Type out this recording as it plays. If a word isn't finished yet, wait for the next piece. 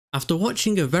After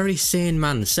watching a very sane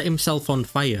man set himself on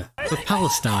fire for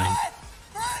Palestine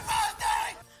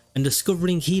and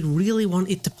discovering he really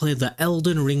wanted to play the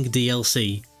Elden Ring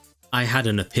DLC, I had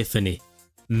an epiphany.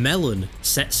 Melon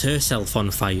sets herself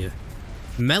on fire.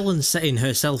 Melon setting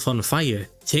herself on fire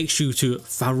takes you to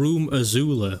Farum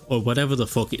Azula, or whatever the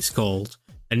fuck it's called.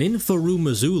 And in Farum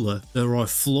Azula, there are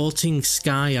floating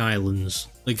Skye islands.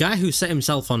 The guy who set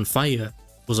himself on fire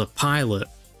was a pilot.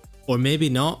 Or maybe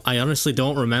not, I honestly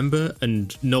don't remember,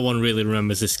 and no one really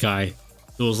remembers this guy.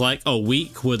 There was like a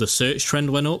week where the search trend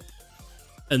went up,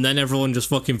 and then everyone just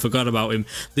fucking forgot about him.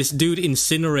 This dude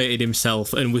incinerated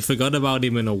himself, and we forgot about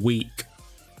him in a week.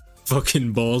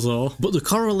 Fucking bozo. But the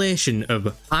correlation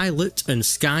of Pilot and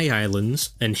Skye Islands,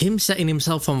 and him setting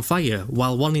himself on fire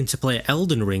while wanting to play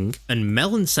Elden Ring, and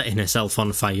Melon setting herself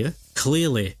on fire,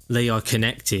 clearly they are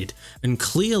connected, and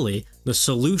clearly the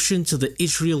solution to the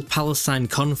Israel-Palestine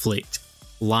conflict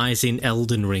lies in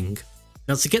Elden Ring.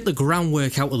 Now, to get the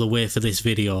groundwork out of the way for this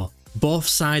video, both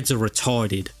sides are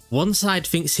retarded. One side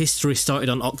thinks history started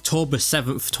on October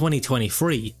 7th,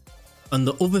 2023, and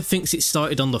the other thinks it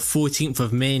started on the 14th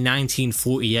of May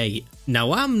 1948.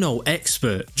 Now, I'm no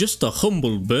expert, just a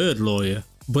humble bird lawyer,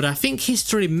 but I think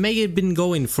history may have been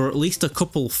going for at least a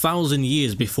couple thousand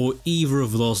years before either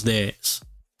of those dates.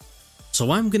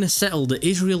 So I'm gonna settle the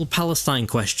Israel-Palestine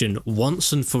question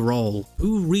once and for all.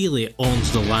 Who really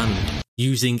owns the land?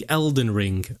 Using Elden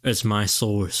Ring as my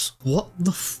source. What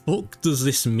the fuck does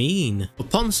this mean?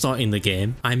 Upon starting the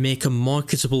game, I make a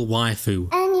marketable waifu.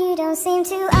 And you don't seem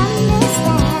to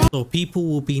understand. So people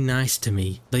will be nice to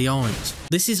me. They aren't.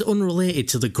 This is unrelated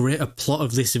to the greater plot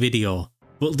of this video,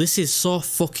 but this is so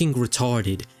fucking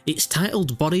retarded. It's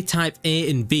titled body type A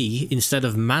and B instead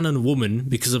of man and woman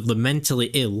because of the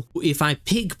mentally ill, but if I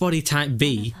pick body type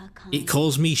B, it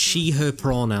calls me she, her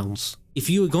pronouns. If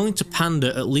you are going to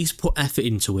Panda, at least put effort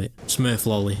into it, Smurf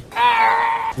Loli.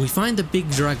 We find a big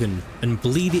dragon and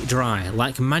bleed it dry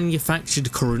like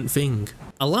manufactured current thing,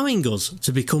 allowing us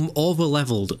to become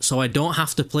over-leveled so I don't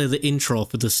have to play the intro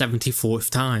for the 74th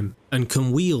time, and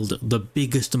can wield the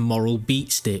biggest moral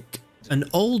beat stick. An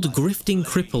old grifting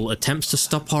cripple attempts to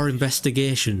stop our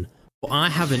investigation, but I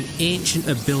have an ancient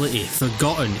ability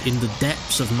forgotten in the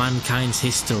depths of mankind's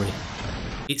history.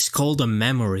 It's called a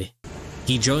memory.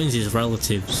 He joins his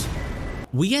relatives.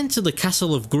 We enter the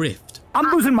castle of Grift. I'm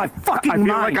losing my fucking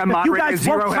mind. I feel like I'm moderating a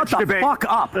zero hedge debate. Shut the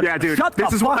fuck up. Yeah, dude.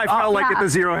 This is what I felt like at the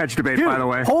zero hedge debate, dude, by the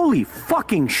way. Holy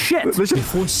fucking shit.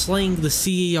 Before slaying the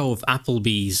CEO of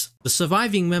Applebee's, the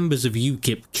surviving members of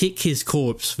UKIP kick his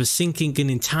corpse for sinking an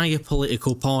entire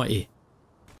political party.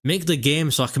 Make the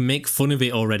game so I can make fun of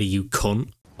it already, you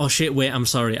cunt. Oh shit, wait, I'm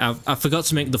sorry. I forgot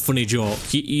to make the funny joke.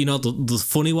 You know, the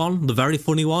funny one? The very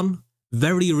funny one?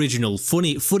 Very original,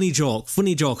 funny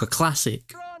joke, a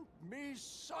classic.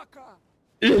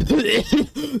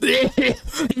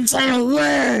 Say a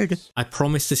word! I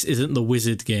promise this isn't the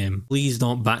wizard game. Please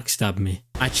don't backstab me.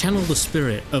 I channel the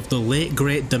spirit of the late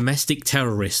great domestic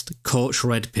terrorist, Coach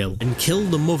Redpill, and kill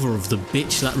the mother of the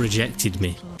bitch that rejected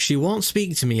me. She won't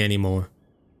speak to me anymore.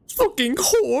 Fucking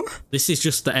whore! This is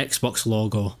just the Xbox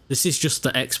logo. This is just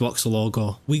the Xbox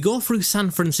logo. We go through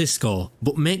San Francisco,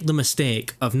 but make the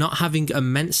mistake of not having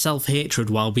immense self-hatred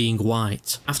while being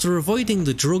white. After avoiding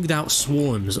the drugged out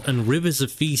swarms and rivers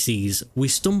of feces, we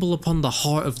stumble upon the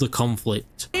heart of the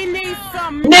conflict. We need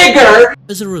some nigger!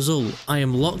 As a result, I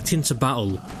am locked into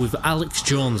battle with Alex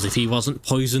Jones if he wasn't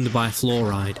poisoned by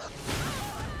fluoride.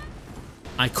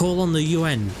 I call on the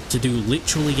UN to do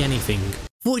literally anything.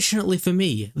 Fortunately for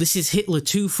me, this is Hitler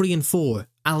 2, 3 and 4,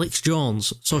 Alex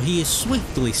Jones, so he is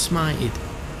swiftly smited.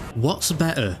 What's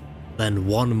better than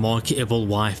one marketable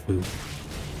waifu?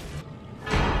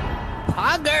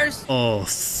 Poggers! Oh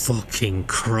fucking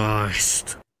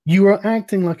Christ. You are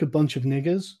acting like a bunch of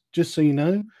niggers, just so you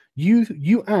know.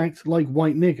 You act like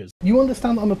white niggers. You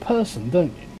understand I'm a person,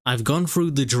 don't you? I've gone through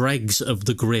the dregs of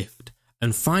the grift,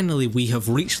 and finally we have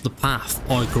reached the path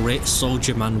our great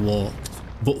soldier man walked.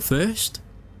 But first,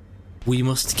 we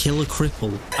must kill a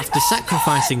cripple. After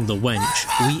sacrificing the wench,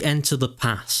 we enter the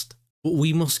past. But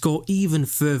we must go even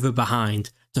further behind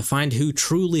to find who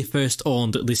truly first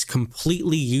owned this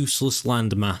completely useless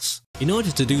landmass. In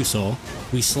order to do so,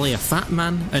 we slay a fat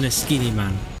man and a skinny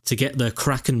man to get their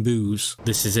crack and booze.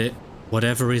 This is it.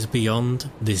 Whatever is beyond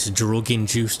this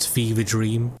drug-induced fever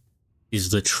dream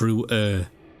is the true heir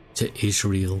to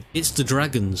Israel. It's the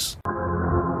dragons.